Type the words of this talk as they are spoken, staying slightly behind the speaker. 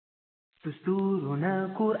دستورنا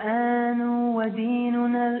القرآن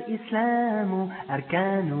وديننا الإسلام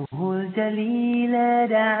أركانه الجليلة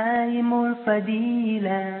دعائم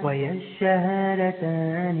الفضيلة وهي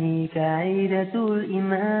الشهادتان كعيدة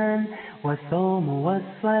الإيمان والصوم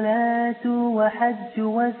والصلاة وحج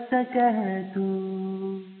والزكاة.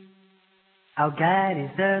 Our guide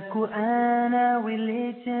is the Quran, our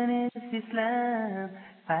religion is Islam.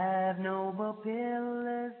 5 noble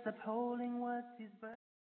pillars upholding what is birth.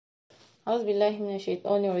 أعوذ بالله من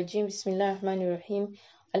الشيطان الرجيم. بسم الله الرحمن الرحيم.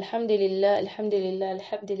 الحمد لله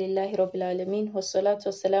الحمد لله رب العالمين، والصلاة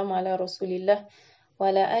والسلام على رسول الله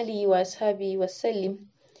وعلى آله وأصحابه وسلم.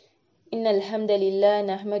 إن الحمد لله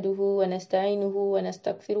نحمده ونستعينه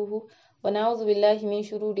ونستغفره ونعوذ بالله من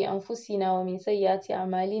شرور أنفسنا ومن سيئات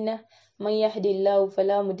أعمالنا. من يهد الله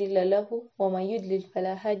فلا مضل له ومن يضلل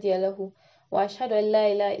فلا هادي له، وأشهد أن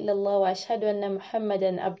لا إله إلا الله وأشهد أن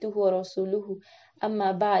محمدا عبده ورسوله.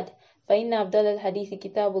 أما بعد، فإن أفضل الحديث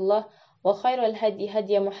كتاب الله، وخير الهدي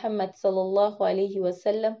هدي محمد صلى الله عليه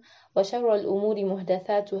وسلم، وشر الأمور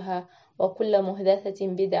محدثاتها، وكل محدثة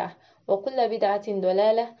بدعة، وكل بدعة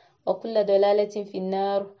ضلالة، وكل ضلالة في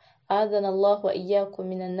النار. أعاذنا الله وإياكم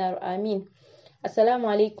من النار. آمين. Assalamu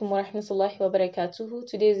alaikum wa rahmatullahi wa barakatuhu.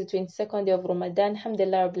 Today is the 22nd day of Ramadan.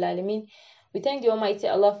 Alhamdulillah Rabbil Alameen. We thank the Almighty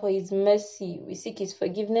Allah for His mercy. We seek His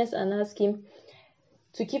forgiveness and ask Him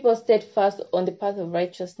to keep us steadfast on the path of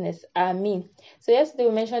righteousness. Ameen. So yesterday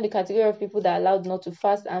we mentioned the category of people that are allowed not to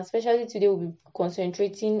fast, and especially today we'll be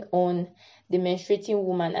concentrating on the menstruating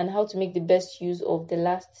woman and how to make the best use of the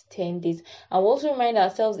last 10 days. And we'll also remind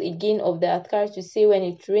ourselves again of the adhkar to say when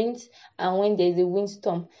it rains and when there's a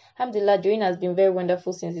windstorm. Alhamdulillah, the rain has been very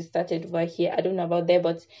wonderful since it started over here. I don't know about there,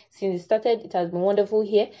 but since it started, it has been wonderful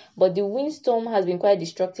here. But the windstorm has been quite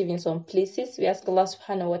destructive in some places. We ask Allah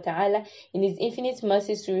subhanahu wa ta'ala in His infinite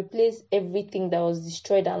mercies to replace everything that was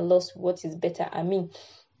destroyed and lost with what is better. Ameen.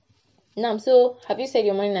 Now, so have you said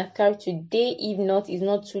your morning adhkar today? If not, it's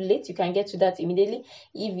not too late. You can get to that immediately.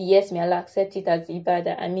 If yes, may Allah accept it as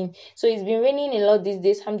ibadah. Ameen. So it's been raining a lot these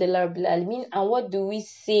days. Alhamdulillah Rabbil Alameen. And what do we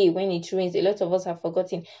say when it rains? A lot of us have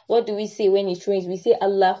forgotten. What do we say when it rains? We say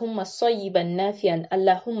Allahumma sayyiban nafian.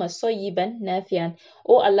 Allahumma sayyiban nafian.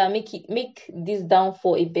 Oh Allah, make this down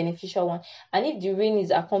for a beneficial one. And if the rain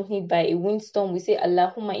is accompanied by a windstorm, we say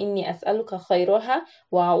Allahumma inni as'aluka khayraha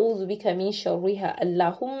wa a'udhu bika min sharriha.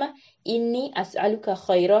 Allahumma inni as'aluka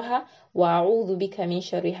khayraha wa a'udhu bika min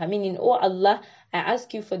sharriha. Meaning, oh Allah, I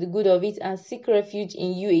ask you for the good of it and seek refuge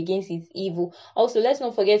in you against its evil. Also, let's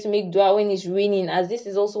not forget to make dua when it's raining, as this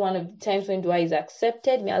is also one of the times when dua is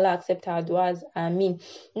accepted. May Allah accept our duas. Ameen.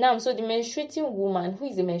 Now, so the menstruating woman. Who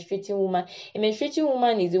is a menstruating woman? A menstruating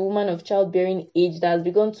woman is a woman of childbearing age that has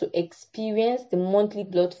begun to experience the monthly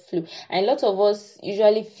blood flow. And a lot of us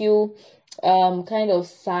usually feel kind of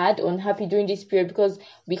sad, unhappy during this period because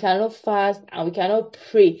we cannot fast and we cannot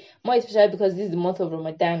pray, more especially because this is the month of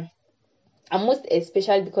Ramadan. And most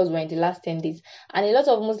especially because we're in the last 10 days. And a lot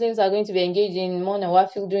of Muslims are going to be engaged in more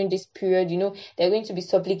nawafil during this period. You know, they're going to be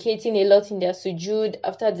supplicating a lot in their sujood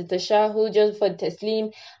after the tashahhud, just for the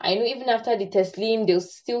taslim. I know even after the taslim, they'll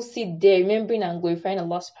still sit there remembering and glorifying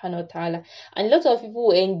Allah subhanahu wa ta'ala. And a lot of people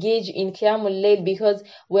will engage in Qiyamul Layl because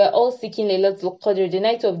we're all seeking Laylatul Qadr, the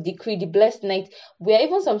night of decree, the blessed night. We are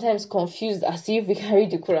even sometimes confused as if we can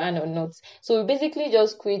read the Quran or not. So we basically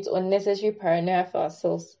just create unnecessary paranoia for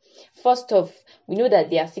ourselves. First off, we know that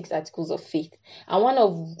there are 6 articles of faith, and one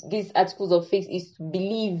of these articles of faith is to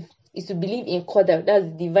believe in Qadr, that's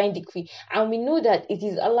the divine decree. And we know that it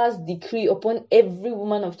is Allah's decree upon every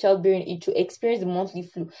woman of childbearing age to experience the monthly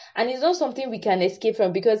flu. And it's not something we can escape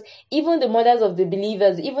from, because even the mothers of the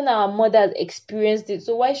believers, even our mothers experienced it.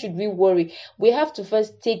 So why should we worry? We have to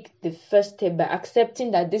first take the first step by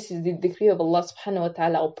accepting that this is the decree of Allah subhanahu wa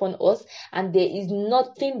ta'ala upon us, and there is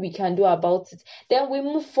nothing we can do about it. Then we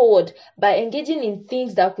move forward by engaging in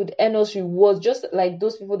things that could earn us rewards, just like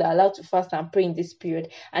those people that are allowed to fast and pray in this period.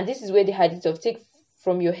 And this is where the hadith of take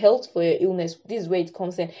from your health for your illness, this is where it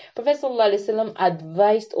comes in. Prophet sallallahu alaihi wasallam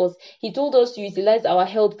advised us. He told us to utilize our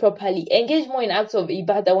health properly, engage more in acts of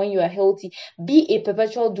ibadah when you are healthy, be a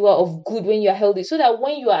perpetual doer of good when you are healthy, so that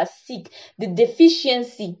when you are sick, the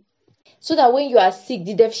deficiency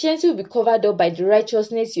will be covered up by the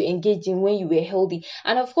righteousness you engaged in when you were healthy.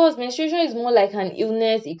 And of course, menstruation is more like an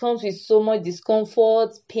illness. It comes with so much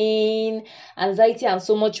discomfort, pain, anxiety, and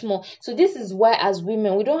so much more. So this is why as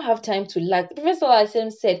women, we don't have time to lack. The Prophet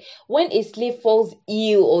ﷺ said, when a slave falls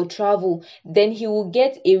ill or travel, then he will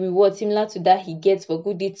get a reward similar to that he gets for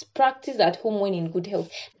good deeds practiced at home when in good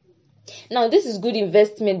health. Now, this is good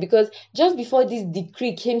investment because just before this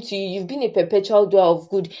decree came to you, you've been a perpetual doer of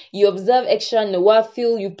good. You observe extra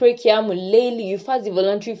nawafil, you pray qiyamul layl, you fast the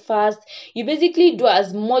voluntary fast. You basically do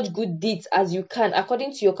as much good deeds as you can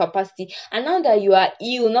according to your capacity. And now that you are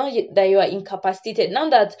ill, now that you are incapacitated, now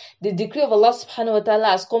that the decree of Allah subhanahu wa ta'ala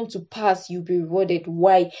has come to pass, you'll be rewarded.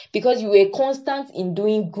 Why? Because you were constant in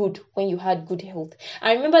doing good when you had good health.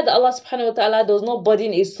 And remember that Allah subhanahu wa ta'ala does not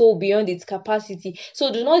burden a soul beyond its capacity.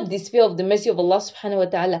 So do not despair of the mercy of Allah subhanahu wa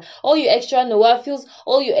ta'ala. All your extra nawafils,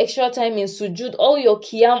 all your extra time in sujud, all your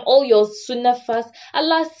qiyam, all your sunnah fast,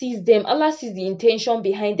 Allah sees them. Allah sees the intention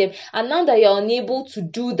behind them. And now that you are unable to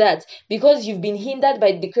do that because you've been hindered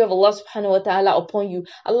by the decree of Allah subhanahu wa ta'ala upon you,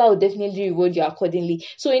 Allah will definitely reward you accordingly.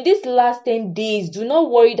 So in these last 10 days, do not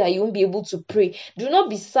worry that you won't be able to pray. Do not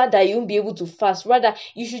be sad that you won't be able to fast. Rather,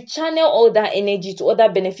 you should channel all that energy to other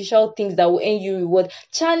beneficial things that will earn you reward.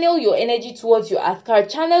 Channel your energy towards your adhkar.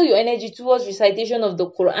 Channel your energy towards recitation of the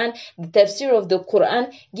Quran, the tafsir of the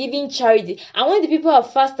Quran, giving charity. And when the people are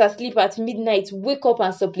fast asleep at midnight, wake up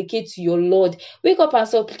and supplicate to your Lord. Wake up and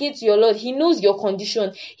supplicate to your Lord. He knows your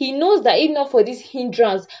condition. He knows that if not for this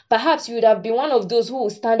hindrance, perhaps you would have been one of those who will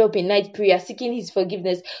stand up in night prayer seeking his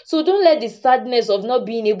forgiveness. So don't let the sadness of not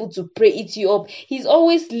being able to pray eat you up. He's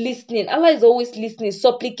always listening. Allah is always listening.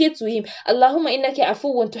 Supplicate to him. Allahumma innaka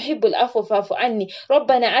afuwun tuhibbul afwa fa'fu anni.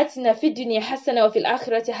 Rabbana atina fid dunya hasana wa fil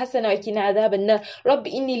akhirati hasana wa qina adhaban nar. Rabbi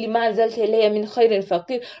inni lima anzalta ilayya min khairin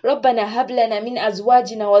faqir. Rabbana hab lana min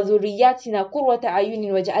azwajina wa dhurriyyatina qurrata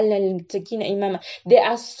ayunin waj'alna lil muttaqina imama. There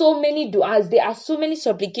are so many du'as, there are so many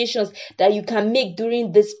supplications that you can make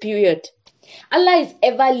during this period. Allah is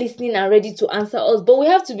ever listening and ready to answer us, but we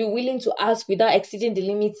have to be willing to ask without exceeding the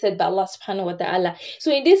limit set by Allah subhanahu wa ta'ala.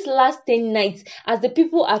 So in these last 10 nights, as the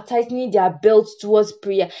people are tightening their belts towards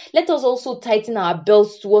prayer, let us also tighten our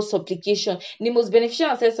belts towards supplication. The most beneficial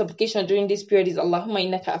and said supplication during this period is Allahumma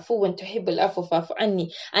innaka afuwun tuhibbul afwa fa'fu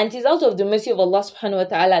anni. And it is out of the mercy of Allah subhanahu wa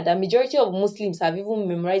ta'ala that majority of Muslims have even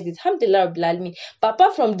memorized it. Alhamdulillah Rabbil Alameen. But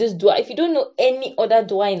apart from this dua, if you don't know any other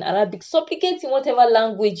dua in Arabic, supplicate in whatever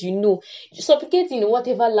language you know. Supplicate in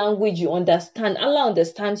whatever language you understand. Allah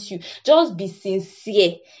understands you. Just be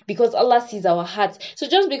sincere because Allah sees our hearts. So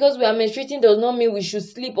just because we are menstruating does not mean we should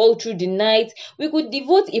sleep all through the night. We could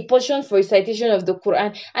devote a portion for recitation of the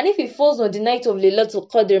Quran. And if it falls on the night of Laylatul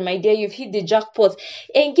Qadr, my dear, you've hit the jackpot.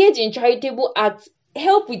 Engage in charitable acts.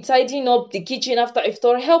 Help with tidying up the kitchen after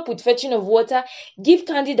iftar, help with fetching of water, give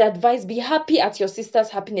candid advice, be happy at your sister's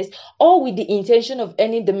happiness, all with the intention of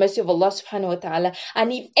earning the mercy of Allah subhanahu wa ta'ala.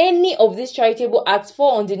 And if any of these charitable acts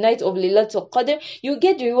fall on the night of Laylatul Qadr, you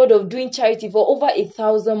get the reward of doing charity for over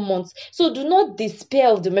 1,000 months. So do not despair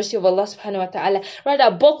of the mercy of Allah subhanahu wa ta'ala.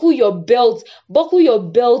 Rather, buckle your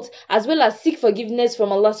belt as well as seek forgiveness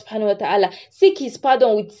from Allah subhanahu wa ta'ala. Seek his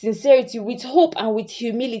pardon with sincerity, with hope and with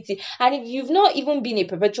humility. And if you've not even been a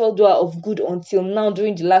perpetual doer of good until now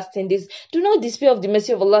during the last 10 days, do not despair of the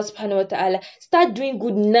mercy of Allah subhanahu wa ta'ala. Start doing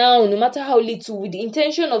good now, no matter how little, with the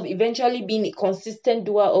intention of eventually being a consistent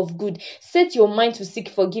doer of good. Set your mind to seek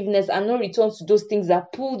forgiveness and not return to those things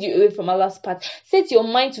that pulled you away from Allah's path. Set your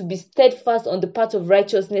mind to be steadfast on the path of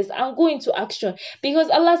righteousness and go into action,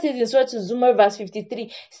 because Allah says in Surah Zumar verse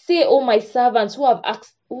 53, say, O my servants who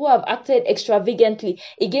have acted extravagantly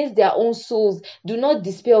against their own souls, do not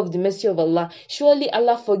despair of the mercy of Allah. Surely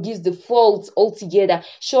Allah forgives the faults altogether.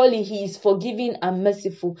 Surely He is forgiving and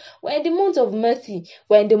merciful. We're in the month of mercy,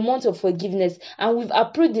 we're in the month of forgiveness, and we've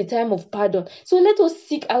approached the time of pardon. So let us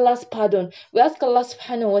seek Allah's pardon. We ask Allah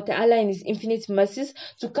subhanahu wa ta'ala in His infinite mercies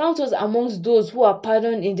to count us amongst those who are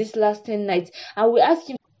pardoned in this last 10 nights, and we ask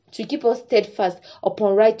Him to keep us steadfast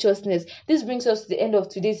upon righteousness. This brings us to the end of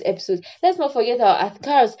today's episode. Let's not forget our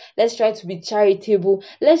adhkars. Let's try to be charitable.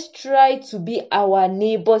 Let's try to be our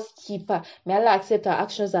neighbor's keeper. May Allah accept our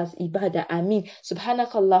actions as ibadah. Ameen.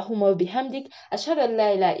 Subhanakallahumma wa bihamdik. Ashhadu an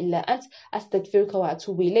la ilaha illa ant. Astaghfiruka wa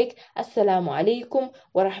atubu ilayk. Assalamu alaikum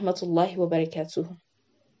wa rahmatullahi wa barakatuh.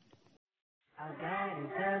 Our God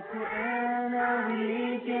is the Quran, our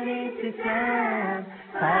religion is Islam.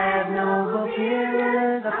 5 noble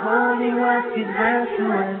pillars upholding what is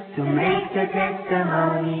virtuous. To make the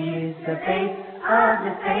testimony is the base of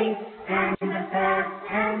the faith. And